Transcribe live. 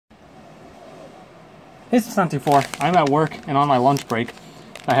Hey, 74. I'm at work and on my lunch break.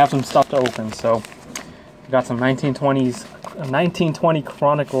 I have some stuff to open, so I got some 1920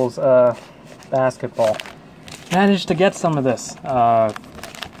 Chronicles basketball. Managed to get some of this.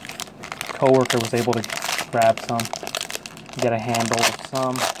 Coworker was able to grab some, get a handle of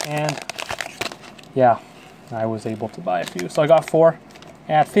some, and yeah, I was able to buy a few. So I got 4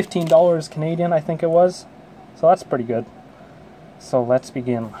 at $15 Canadian, I think it was. So that's pretty good. So let's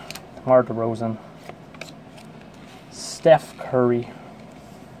begin. DeMar DeRozan, Steph Curry,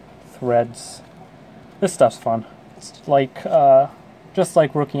 Threads. This stuff's fun. It's like just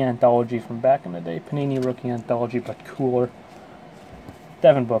like Rookie Anthology from back in the day. Panini Rookie Anthology, but cooler.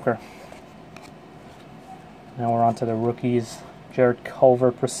 Devin Booker. Now we're on to the rookies. Jared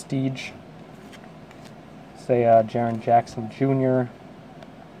Culver Prestige. Say Jaren Jackson Jr.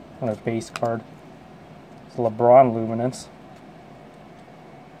 Another base card. It's LeBron Luminance.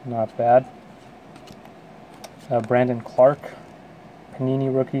 Not bad. Brandon Clark,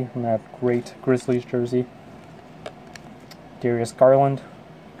 Panini rookie from that great Grizzlies jersey. Darius Garland,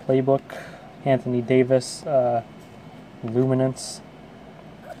 Playbook. Anthony Davis, Luminance.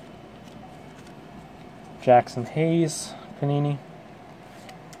 Jackson Hayes, Panini.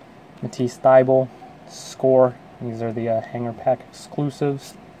 Matisse Thybulle, Score. These are the hanger pack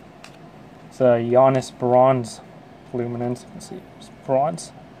exclusives. It's Giannis Bronze, Luminance. Let's see, it's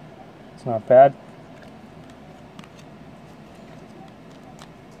bronze. It's not bad.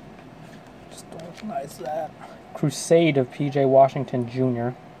 Just organize that. Crusade of PJ Washington Jr.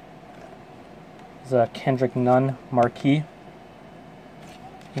 It's a Kendrick Nunn marquee.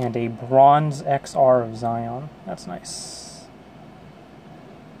 And a bronze XR of Zion. That's nice.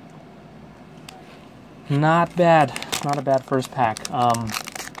 Not bad. Not a bad first pack.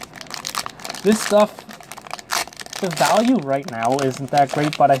 This stuff, the value right now isn't that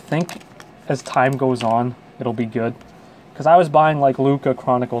great, but I think as time goes on, it'll be good. Because I was buying like Luka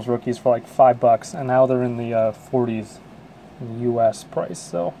Chronicles rookies for like $5, and now they're in the 40s in the US price.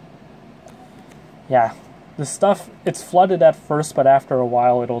 So, yeah, this stuff, it's flooded at first, but after a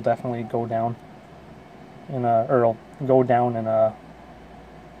while, it'll definitely go down in it'll go down in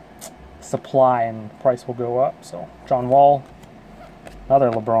supply, and the price will go up. So, John Wall,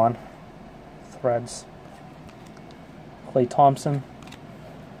 another LeBron, Threads. Klay Thompson.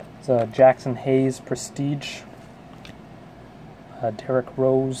 It's Jackson Hayes Prestige. Derrick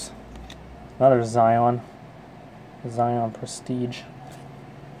Rose. Another Zion. Zion Prestige.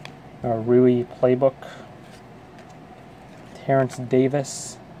 Rui Playbook. Terrence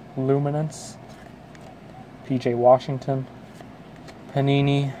Davis Luminance. PJ Washington.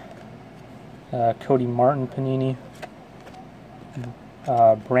 Panini. Cody Martin Panini.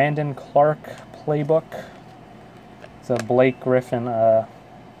 Brandon Clark Playbook. It's a Blake Griffin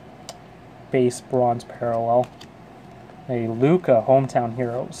base bronze parallel. A Luka Hometown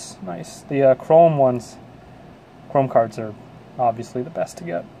Heroes. Nice. The Chrome ones, Chrome cards are obviously the best to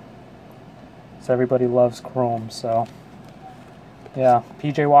get. So everybody loves Chrome, so yeah.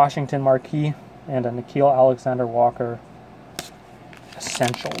 PJ Washington marquee and a Nikhil Alexander Walker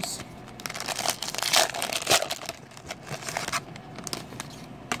Essentials.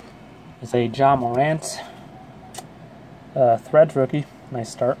 It's a Ja Morant Threads rookie. Nice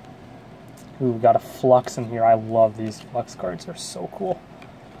start. Ooh, we got a Flux in here. I love these Flux cards. They're so cool.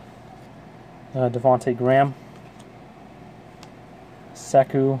 Devontae Graham.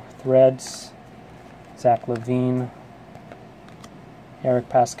 Sekou Threads. Zach LaVine. Eric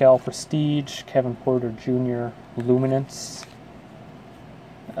Pascal Prestige. Kevin Porter Jr. Luminance.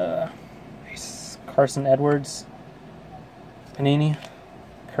 Carson Edwards. Panini.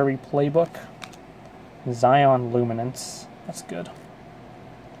 Curry Playbook. Zion Luminance. That's good.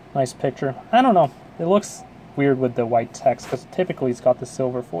 Nice picture. I don't know. It looks weird with the white text because typically it's got the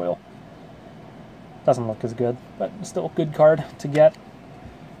silver foil. Doesn't look as good, but still a good card to get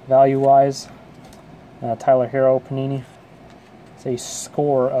value-wise. Tyler Hero Panini. It's a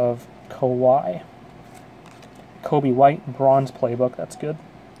Score of Kawhi. Kobe White Bronze Playbook. That's good.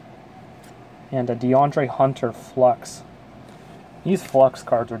 And a DeAndre Hunter Flux. These Flux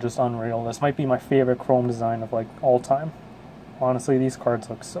cards are just unreal. This might be my favorite Chrome design of like all time. Honestly, these cards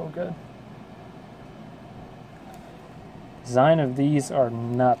look so good. Design of these are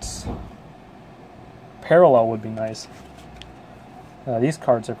nuts. Parallel would be nice. These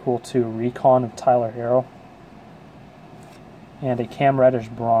cards are cool too. Recon of Tyler Hero. And a Cam Reddish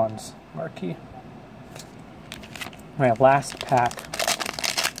Bronze marquee. Alright, last pack.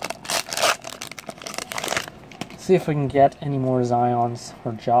 Let's see if we can get any more Zions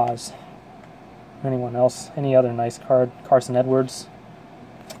or Jaws. Anyone else? Any other nice card? Carson Edwards.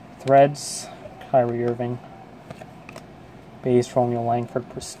 Threads. Kyrie Irving. Base Romeo Langford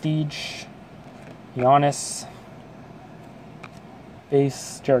Prestige. Giannis.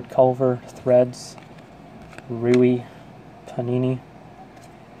 Base Jared Culver Threads. Rui Panini.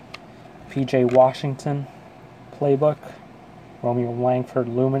 PJ Washington Playbook. Romeo Langford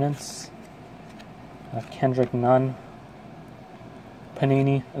Luminance. Kendrick Nunn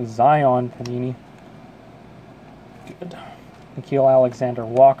Panini. Zion Panini. Good. Nikhil Alexander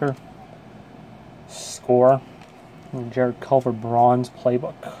Walker. Score. Jared Culver Bronze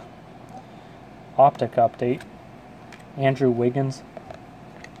Playbook. Optic Update. Andrew Wiggins.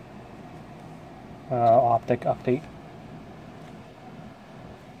 Optic Update.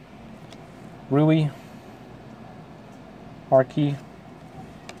 Rui Marquee.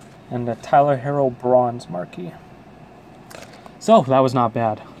 And a Tyler Hero Bronze Marquee. So, that was not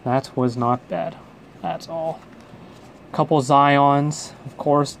bad. That was not bad. That's all. Couple Zions. Of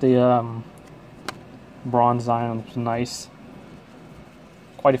course, the bronze Zion was nice.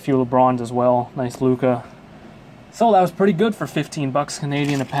 Quite a few LeBrons as well. Nice Luka. So, that was pretty good for 15 bucks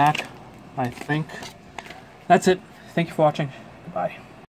Canadian a pack, I think. That's it. Thank you for watching. Goodbye.